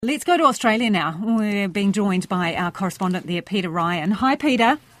Let's go to Australia now. We're being joined by our correspondent there, Peter Ryan. Hi,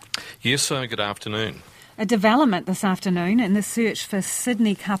 Peter. Yes, good afternoon. A development this afternoon in the search for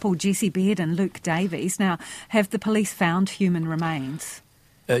Sydney couple Jessie Baird and Luke Davies. Now, have the police found human remains?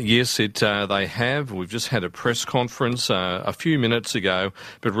 Yes, they have. We've just had a press conference a few minutes ago,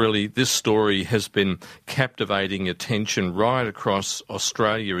 but really this story has been captivating attention right across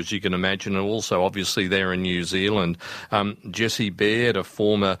Australia, as you can imagine, and also obviously there in New Zealand. Jessie Baird, a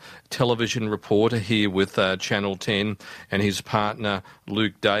former television reporter here with Channel 10, and his partner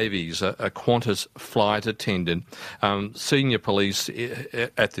Luke Davies, a Qantas flight attendant. Senior police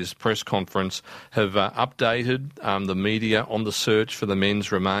at this press conference have updated the media on the search for the men's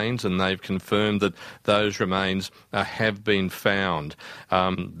remains, and they've confirmed that those remains have been found.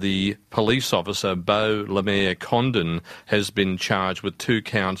 The police officer, Beau Lemaire Condon, has been charged with 2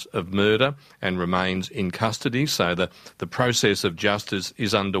 counts of murder and remains in custody, so the process of justice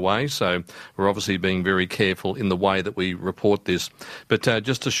is underway, so we're obviously being very careful in the way that we report this. But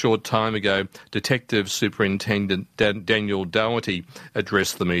just a short time ago, Detective Superintendent Daniel Doherty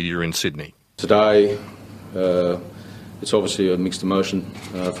addressed the media in Sydney. Today, it's obviously a mixed emotion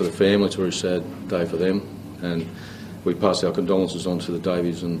for the family. It's a very sad day for them, and we pass our condolences on to the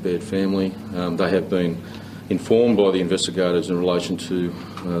Davies and Baird family. They have been informed by the investigators in relation to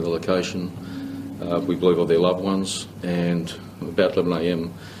the location, we believe, of their loved ones, and about 11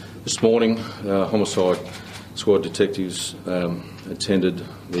 a.m. this morning, homicide squad detectives attended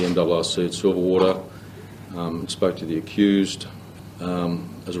the MRC at Silverwater, spoke to the accused.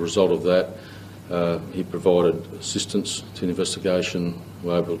 As a result of that, he provided assistance to the investigation. We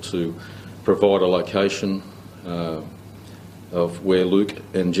were able to provide a location of where Luke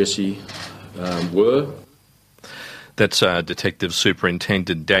and Jessie were. That's Detective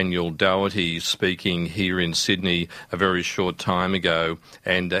Superintendent Daniel Doherty speaking here in Sydney a very short time ago,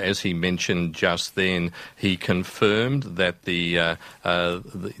 and as he mentioned just then, he confirmed that the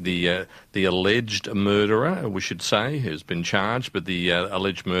alleged murderer, we should say, has been charged, but the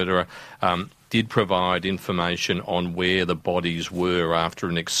alleged murderer did provide information on where the bodies were after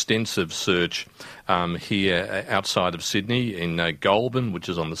an extensive search here outside of Sydney in Goulburn, which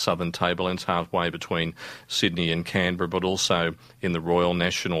is on the southern tablelands, halfway between Sydney and Canberra, but also in the Royal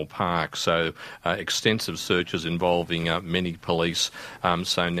National Park. So extensive searches involving many police.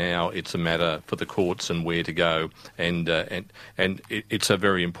 So now it's a matter for the courts and where to go. And it's a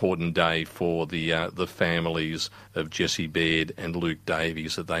very important day for the families of Jessie Baird and Luke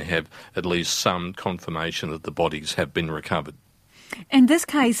Davies, that they have at least some confirmation that the bodies have been recovered. And this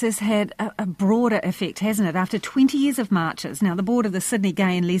case has had a broader effect, hasn't it? After 20 years of marches, now the board of the Sydney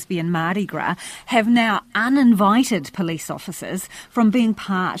Gay and Lesbian Mardi Gras have now uninvited police officers from being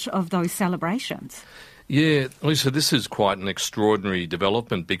part of those celebrations. Yeah, Lisa, this is quite an extraordinary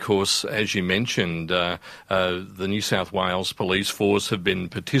development because, as you mentioned, the New South Wales Police Force have been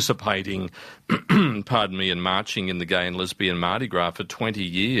participating and marching in the Gay and Lesbian Mardi Gras for 20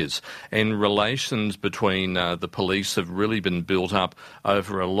 years. And relations between the police have really been built up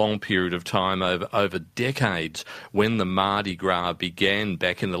over a long period of time, over decades. When the Mardi Gras began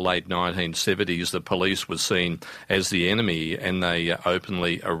back in the late 1970s, the police were seen as the enemy, and they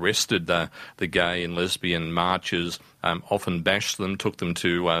openly arrested the gay and lesbian marchers, often bashed them, took them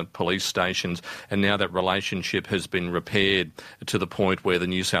to police stations, and now that relationship has been repaired to the point where the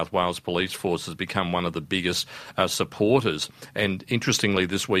New South Wales Police Force has become one of the biggest supporters. And interestingly,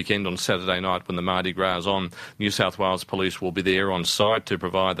 this weekend on Saturday night when the Mardi Gras is on, New South Wales Police will be there on site to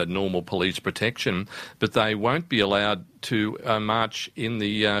provide that normal police protection, but they won't be allowed to march in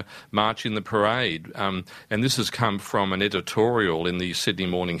the parade. And this has come from an editorial in the Sydney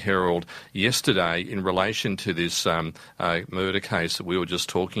Morning Herald yesterday in relation to this murder case that we were just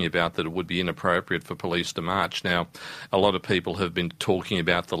talking about, that it would be inappropriate for police to march. Now, a lot of people have been talking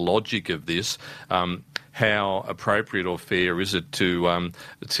about the logic of this. How appropriate or fair is it to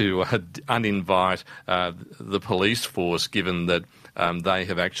uninvite the police force, given that they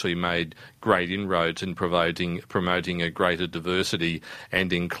have actually made great inroads in promoting a greater diversity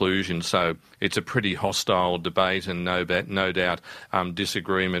and inclusion? So it's a pretty hostile debate, and no doubt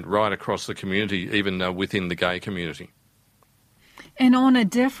disagreement right across the community, even within the gay community. And on a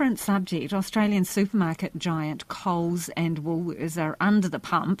different subject, Australian supermarket giant Coles and Woolworths are under the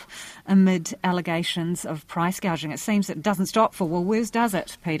pump amid allegations of price gouging. It seems it doesn't stop for Woolworths, does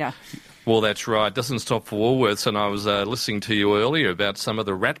it, Peter? Well, that's right. It doesn't stop for Woolworths, and I was listening to you earlier about some of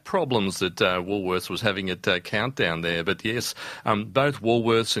the rat problems that Woolworths was having at Countdown there. But yes, both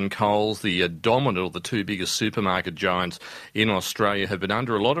Woolworths and Coles, the dominant or the two biggest supermarket giants in Australia, have been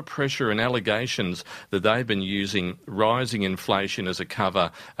under a lot of pressure and allegations that they've been using rising inflation as a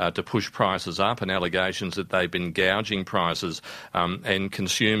cover to push prices up, and allegations that they've been gouging prices, and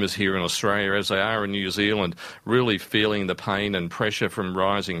consumers here in Australia, as they are in New Zealand, really feeling the pain and pressure from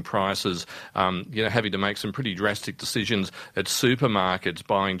rising prices. Having to make some pretty drastic decisions at supermarkets,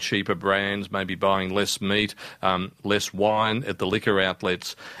 buying cheaper brands, maybe buying less meat, less wine at the liquor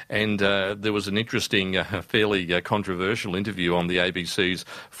outlets. And there was an interesting, fairly controversial interview on the ABC's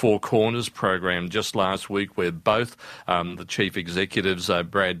Four Corners program just last week, where both the chief executives,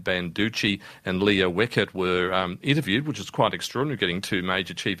 Brad Banducci and Leah Weckert, were interviewed, which is quite extraordinary, getting two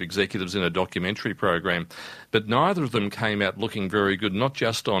major chief executives in a documentary program. But neither of them came out looking very good, not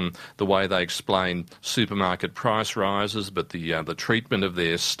just on the way they explain supermarket price rises, but the treatment of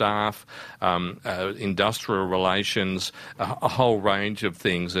their staff, industrial relations, a whole range of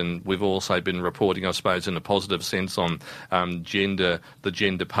things. And we've also been reporting, I suppose, in a positive sense on the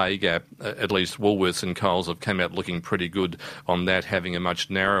gender pay gap. At least Woolworths and Coles have come out looking pretty good on that, having a much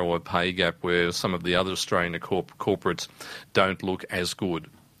narrower pay gap, where some of the other Australian corporates don't look as good.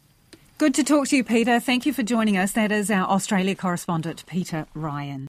 Good to talk to you, Peter. Thank you for joining us. That is our Australia correspondent, Peter Ryan.